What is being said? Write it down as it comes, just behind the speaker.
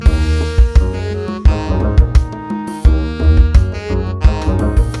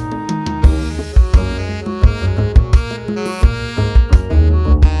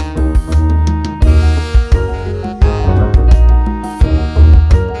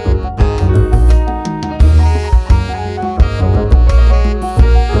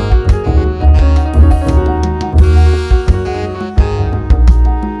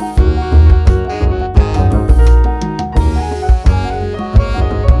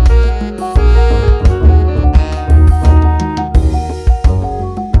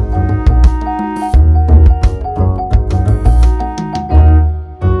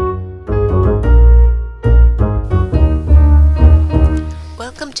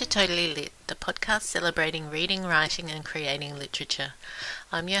to Totally Lit, the podcast celebrating reading, writing and creating literature.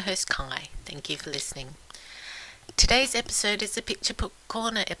 I'm your host Kai. Thank you for listening. Today's episode is a Picture Book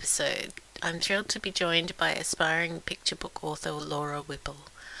Corner episode. I'm thrilled to be joined by aspiring picture book author Laura Whipple.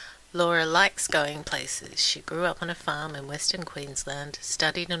 Laura likes going places. She grew up on a farm in Western Queensland,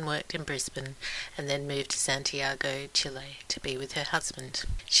 studied and worked in Brisbane, and then moved to Santiago, Chile, to be with her husband.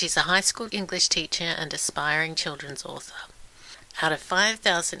 She's a high school English teacher and aspiring children's author. Out of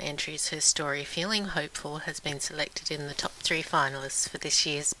 5,000 entries, her story, Feeling Hopeful, has been selected in the top 3 finalists for this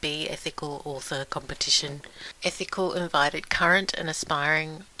year's Be Ethical Author competition. Ethical invited current and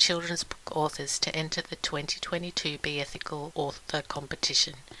aspiring children's book authors to enter the 2022 Be Ethical Author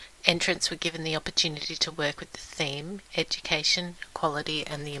competition. Entrants were given the opportunity to work with the theme, education, equality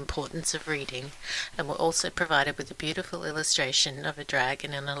and the importance of reading, and were also provided with a beautiful illustration of a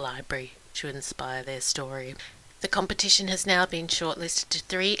dragon in a library to inspire their story. The competition has now been shortlisted to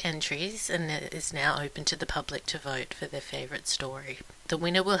 3 entries and is now open to the public to vote for their favourite story. The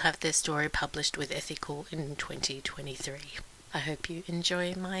winner will have their story published with Ethical in 2023. I hope you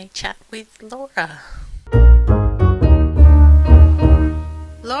enjoy my chat with Laura.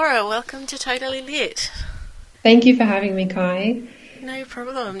 Laura, welcome to Totally Lit. Thank you for having me, Kai. No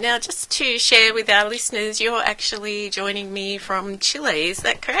problem. Now, just to share with our listeners, you're actually joining me from Chile, is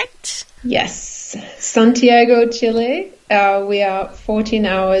that correct? Yes, Santiago, Chile. We are 14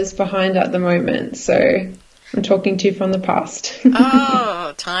 hours behind at the moment, so I'm talking to you from the past.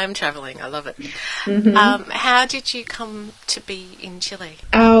 Oh, time travelling. I love it. Mm-hmm. How did you come to be in Chile?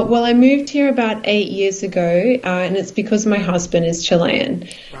 Well, I moved here about 8 years ago, and it's because my husband is Chilean.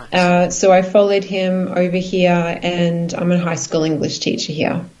 Right. So I followed him over here, and I'm a high school English teacher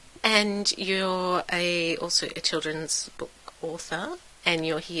here. And you're also a children's book author, and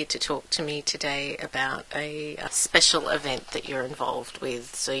you're here to talk to me today about a special event that you're involved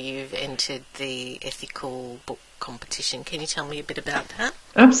with. So you've entered the Ethical Book competition. Can you tell me a bit about that?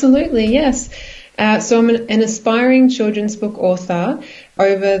 Absolutely, yes. So I'm an aspiring children's book author.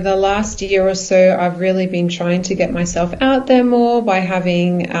 Over the last year or so, I've really been trying to get myself out there more by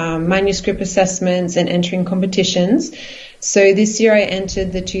having manuscript assessments and entering competitions. So this year I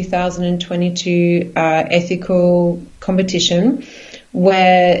entered the 2022 Ethical competition,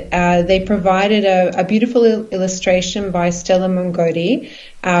 where they provided a beautiful illustration by Stella Mongodi,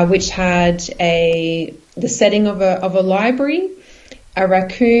 which had the setting of a library, a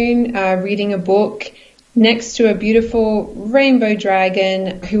raccoon reading a book next to a beautiful rainbow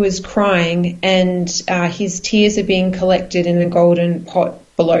dragon who is crying, and his tears are being collected in a golden pot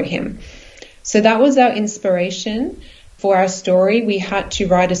below him. So that was our inspiration for our story. We had to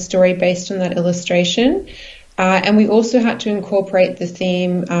write a story based on that illustration. And we also had to incorporate the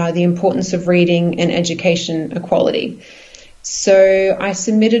theme, the importance of reading and education equality. So I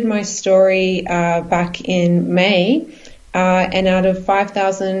submitted my story back in May, and out of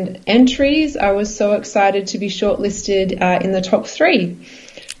 5,000 entries, I was so excited to be shortlisted in the top 3.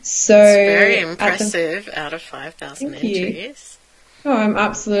 So it's very impressive out of 5,000 entries. Oh, I'm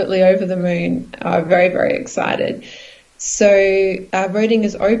absolutely over the moon. Very, very excited. So voting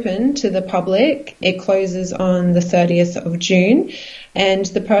is open to the public. It closes on the 30th of June, and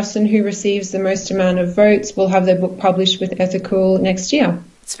the person who receives the most amount of votes will have their book published with Ethical next year.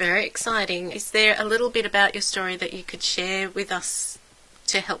 It's very exciting. Is there a little bit about your story that you could share with us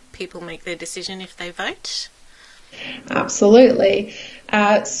to help people make their decision if they vote? Absolutely.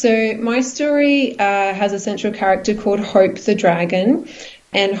 So my story has a central character called Hope the Dragon.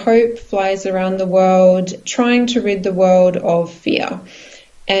 And Hope flies around the world trying to rid the world of fear.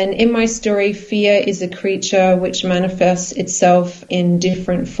 And in my story, fear is a creature which manifests itself in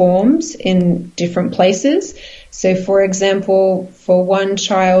different forms in different places. So, for example, for one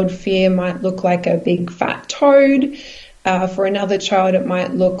child, fear might look like a big fat toad. For another child, it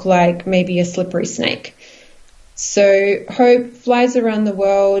might look like maybe a slippery snake. So Hope flies around the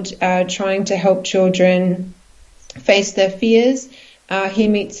world trying to help children face their fears. He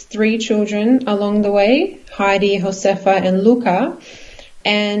meets 3 children along the way, Heidi, Josefa, and Luca.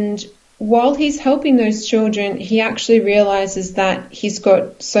 And while he's helping those children, he actually realizes that he's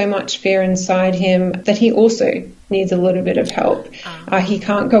got so much fear inside him that he also needs a little bit of help. He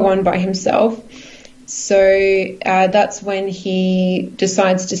can't go on by himself. So that's when he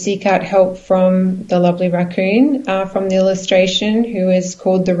decides to seek out help from the lovely raccoon from the illustration, who is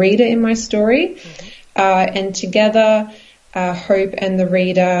called the reader in my story. And together, Hope and the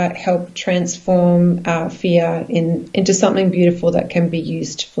reader help transform fear into something beautiful that can be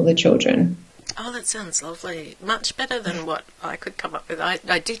used for the children. Oh, that sounds lovely. Much better than what I could come up with.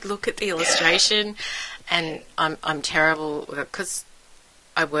 I did look at the illustration, and I'm terrible because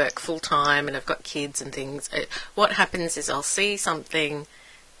I work full time and I've got kids and things, what happens is I'll see something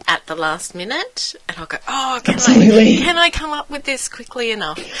at the last minute and I'll go, can I come up with this quickly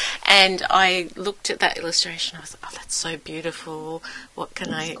enough? And I looked at that illustration, I was like, oh, that's so beautiful, what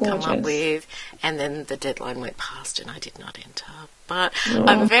can I come up with? And then the deadline went past and I did not enter. But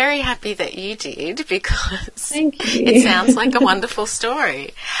I'm very happy that you did, because it sounds like a wonderful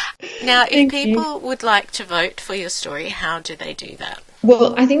story. Now, if people would like to vote for your story, how do they do that?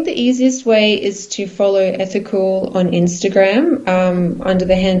 Well, I think the easiest way is to follow Ethical on Instagram under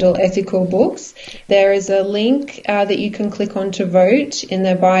the handle Ethical Books. There is a link that you can click on to vote in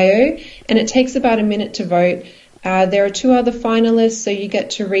their bio, and it takes about a minute to vote. There are 2 other finalists, so you get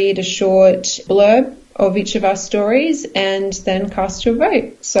to read a short blurb of each of our stories and then cast your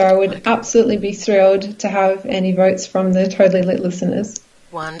vote. So I would absolutely be thrilled to have any votes from the Totally Lit listeners.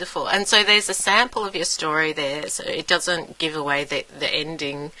 Wonderful. And so there's a sample of your story there, so it doesn't give away the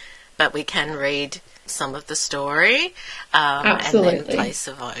ending, but we can read some of the story and then place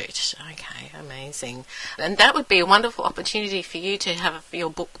a vote. Okay, amazing. And that would be a wonderful opportunity for you to have your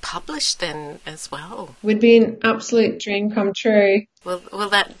book published then as well. Would be an absolute dream come true. Will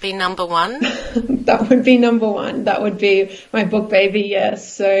that be number 1? That would be number 1. That would be my book baby,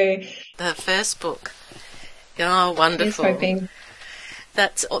 yes. So the first book. Oh, wonderful. Here's hoping.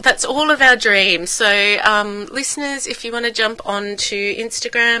 That's all of our dreams. So, listeners, if you want to jump onto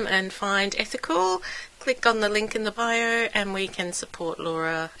Instagram and find Ethical, click on the link in the bio and we can support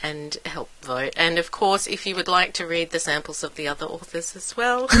Laura and help vote. And, of course, if you would like to read the samples of the other authors as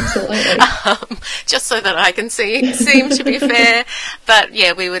well, just so that I can seem to be fair. But,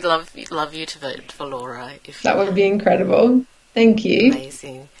 yeah, we would love you to vote for Laura. That would be incredible. Thank you.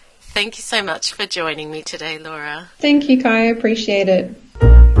 Amazing. Thank you so much for joining me today, Laura. Thank you, Kai. I appreciate it.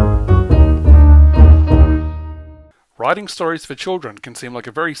 Writing stories for children can seem like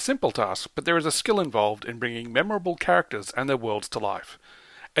a very simple task, but there is a skill involved in bringing memorable characters and their worlds to life.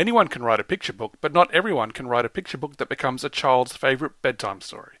 Anyone can write a picture book, but not everyone can write a picture book that becomes a child's favourite bedtime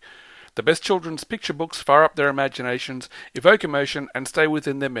story. The best children's picture books fire up their imaginations, evoke emotion, and stay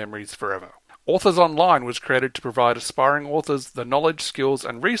within their memories forever. Authors Online was created to provide aspiring authors the knowledge, skills,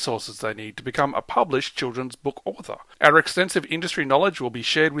 and resources they need to become a published children's book author. Our extensive industry knowledge will be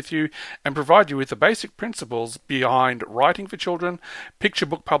shared with you and provide you with the basic principles behind writing for children, picture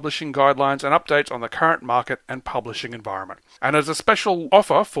book publishing guidelines, and updates on the current market and publishing environment. And as a special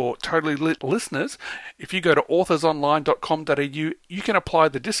offer for Totally Lit listeners, if you go to authorsonline.com.au, you can apply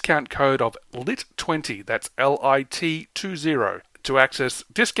the discount code of LIT20, that's LIT20, to access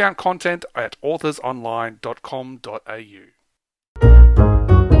discount content at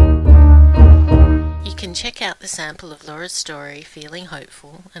authorsonline.com.au. You can check out the sample of Laura's story, Feeling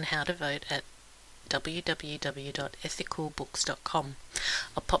Hopeful, and how to vote at www.ethicalbooks.com.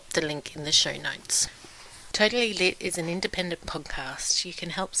 I'll pop the link in the show notes. Totally Lit is an independent podcast. You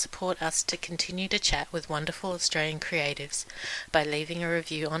can help support us to continue to chat with wonderful Australian creatives by leaving a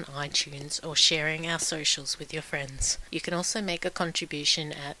review on iTunes or sharing our socials with your friends. You can also make a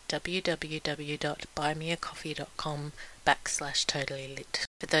contribution at www.buymeacoffee.com/totallylit.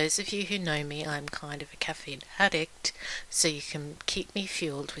 For those of you who know me, I'm kind of a caffeine addict, so you can keep me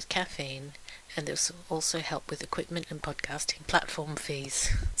fueled with caffeine, and this will also help with equipment and podcasting platform fees,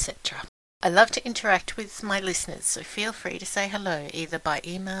 etc. I love to interact with my listeners, so feel free to say hello either by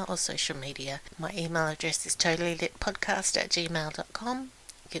email or social media. My email address is totallylitpodcast@gmail.com.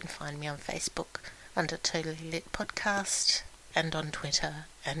 You can find me on Facebook under Totally Lit Podcast and on Twitter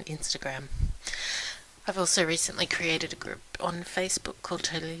and Instagram. I've also recently created a group on Facebook called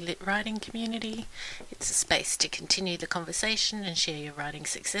Totally Lit Writing Community. It's a space to continue the conversation and share your writing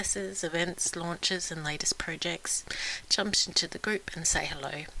successes, events, launches and latest projects. Jump into the group and say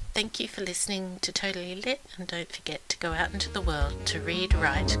hello. Thank you for listening to Totally Lit, and don't forget to go out into the world to read,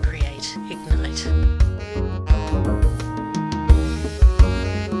 write, create, ignite.